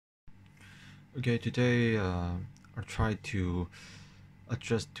Okay, today I'll try to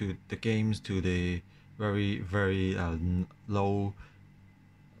adjust to the games to the very low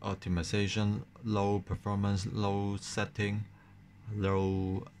optimization, low performance, low setting,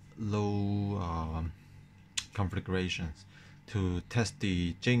 low configurations to test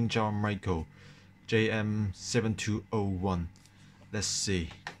the jingjia JM7201. Let's see.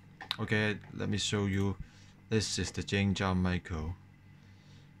 Okay, let me show you. This is the jingjia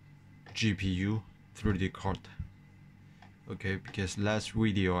GPU 3D card. Okay, because last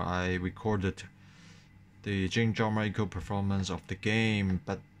video I recorded the jingjia performance of the game,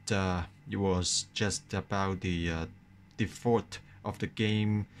 but it was just about the default of the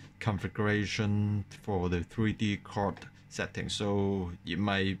game configuration for the 3D card setting, so it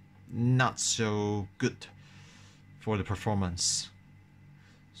might not so good for the performance.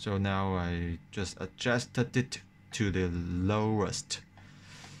 So now I just adjusted it to the lowest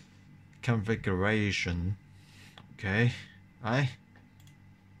configuration. Okay, right,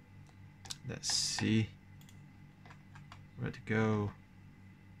 let's see where to go.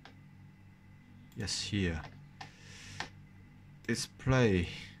 Yes, here, display,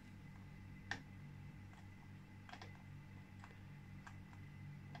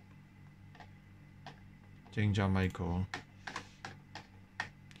 jingjia.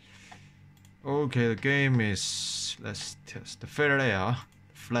 Okay, the game is, let's test the flare.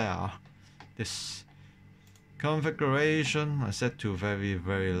 This configuration I set to very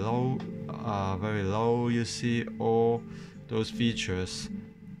low, you see all those features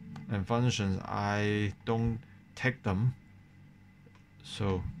and functions, I don't take them.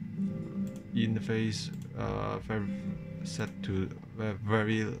 So interface set to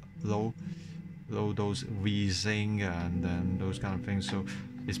very low those VSync and then those kind of things, so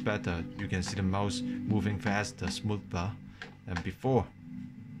it's better. You can see the mouse moving faster, smoother than before.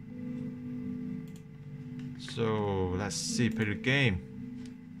 So let's see, play the game.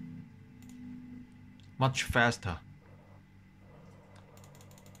 Much faster.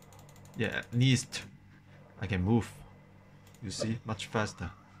 Yeah, at least I can move. You see, much faster.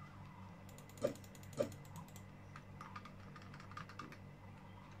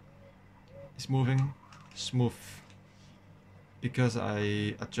 It's moving smooth because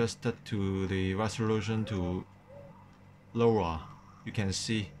I adjusted to the resolution to lower. You can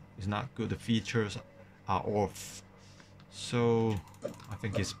see it's not good. The features are off, so I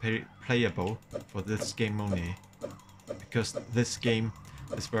think it's playable for this game only, because this game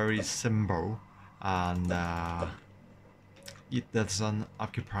is very simple and it doesn't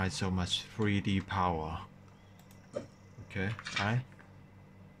occupy so much 3D power. Okay, right?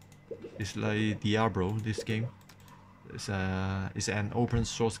 It's like Diablo. This game is an open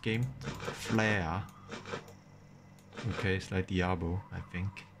source game, Flare. Okay, it's like Diablo, I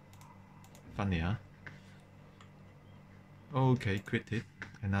think. Funny, huh? Okay, quit it.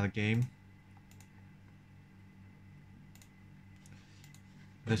 Another game.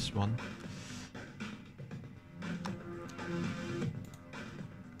 This one.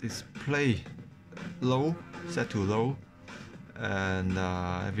 Display low, set to low, and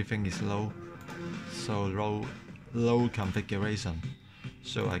everything is low. So low configuration.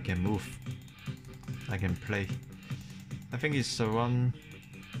 So I can move. I can play. I think it's around.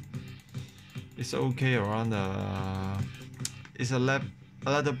 It's okay around it's a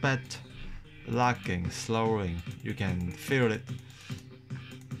little bit lagging, slowing. You can feel it,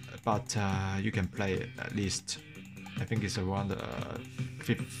 but you can play it at least. I think it's around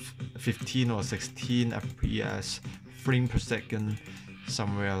 15 or 16 FPS, frame per second,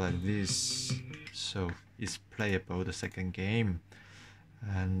 somewhere like this. So it's playable, the second game.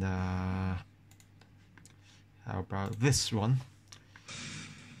 And how about this one?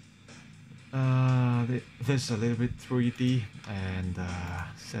 This is a little bit 3D and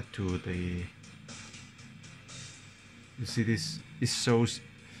set to the. You see this? It shows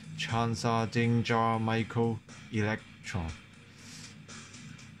Chansa Jingjia Micro Electron.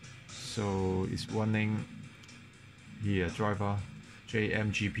 So it's running here, driver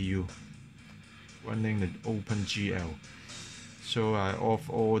JM GPU, running the OpenGL. So I off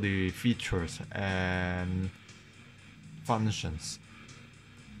all the features and functions.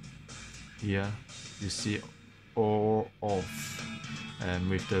 Here you see all off, and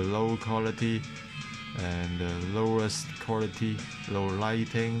with the low quality and the lowest quality, low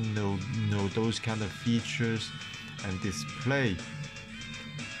lighting, no those kind of features, and display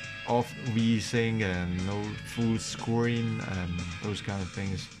off VSync and no full screen and those kind of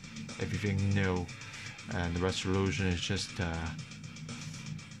things, everything no, and the resolution is just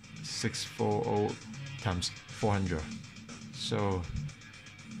 640 times 400. So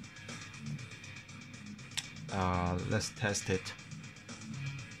let's test it.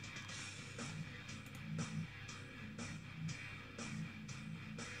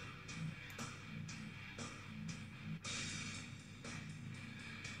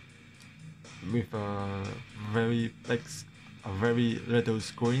 With a very big, a very little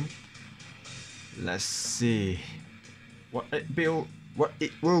screen. Let's see what it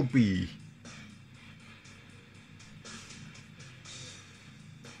will be.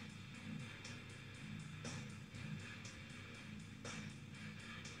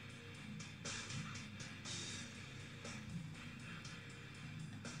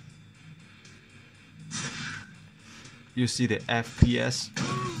 You see the FPS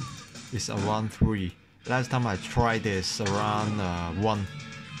is around 3. Last time I tried this around 1.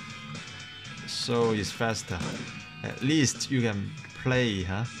 So it's faster. At least you can play,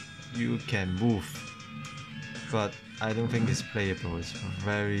 huh? You can move. But I don't think it's playable. It's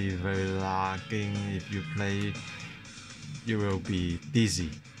very lagging. If you play, you will be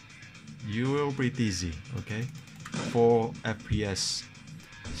dizzy. You will be dizzy, okay? 4 FPS.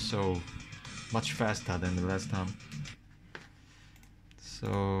 So much faster than the last time. So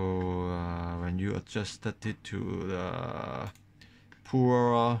when you adjusted it to the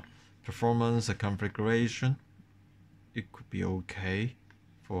poor performance configuration, it could be okay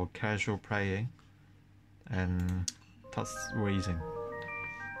for casual playing and touch raising.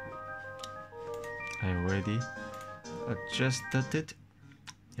 I already adjusted it,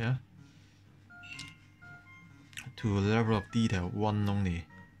 yeah, to level of detail 1 only.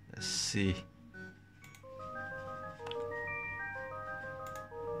 Let's see.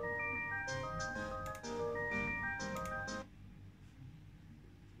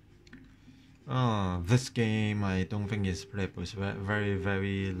 This game I don't think is playable. It's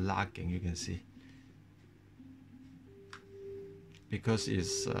very lagging, you can see, because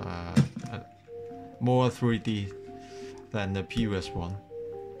it's more 3D than the previous one,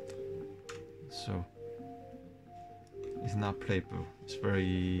 so it's not playable. It's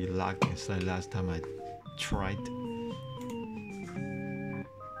very lagging. It's like last time I tried.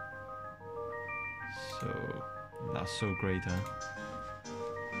 So not so great, huh?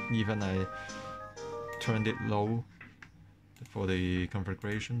 Even I turned it low for the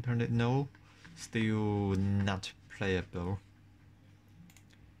configuration, turned it low, still not playable.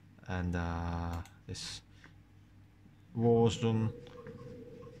 And this Warzone,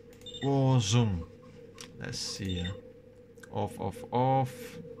 let's see, off,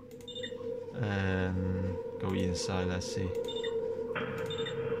 and go inside, let's see.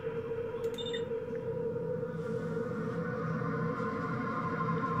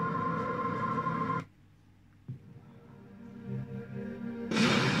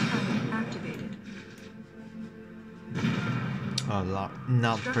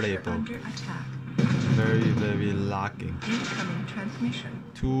 Not playable. Very lagging.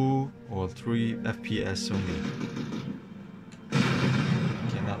 2 or 3 FPS only.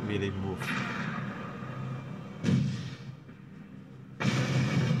 Cannot really move.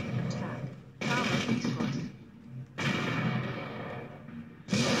 Attack. Power resource.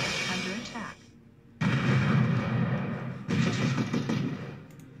 Under attack.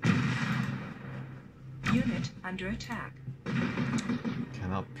 Unit under attack.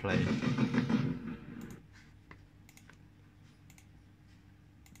 Cannot play.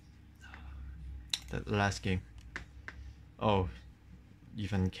 The last game. Oh,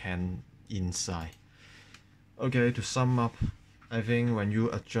 even can inside. Okay, to sum up, I think when you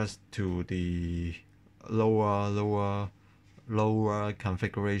adjust to the lower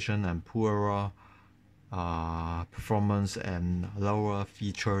configuration and poorer performance and lower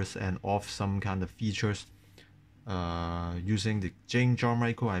features and off some kind of features, using the jingjia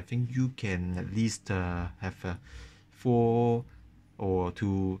micro, I think you can at least have a 4 or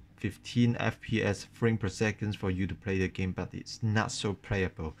to 15 FPS frame per second for you to play the game, but it's not so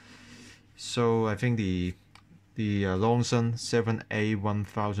playable. So I think the Longsun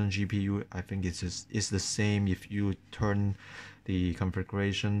 7A1000 GPU, I think is the same if you turn the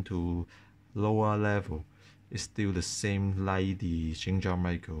configuration to lower level. It's still the same like the jingjia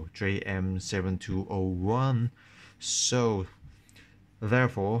micro JM7201. So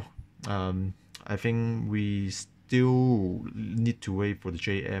therefore, I think we still need to wait for the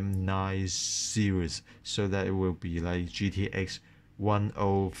JM9 series, so that it will be like GTX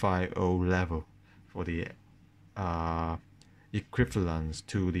 1050 level for the equivalence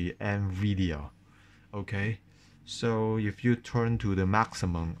to the NVIDIA. Okay, so if you turn to the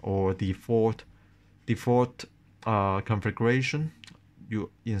maximum or default configuration, you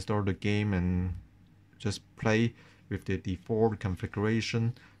install the game and just play with the default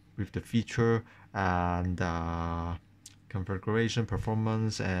configuration with the feature and configuration,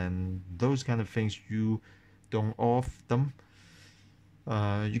 performance, and those kind of things, you don't off them,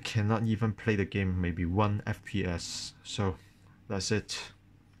 you cannot even play the game maybe 1 FPS. So that's it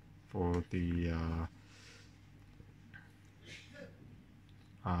for the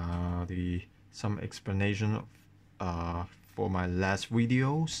some explanation for my last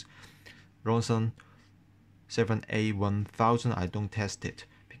videos. Ronson 7A1000, I don't test it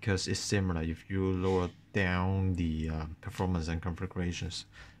because it's similar if you lower down the performance and configurations.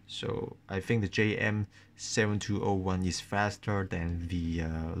 So I think the JM7201 is faster than the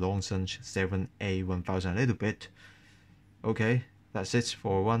Ronson 7A1000 a little bit. Okay, that's it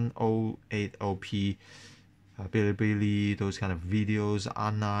for 1080p Bilibili, those kind of videos,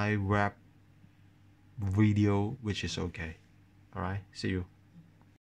 R9 rap video, which is okay. Alright, see you.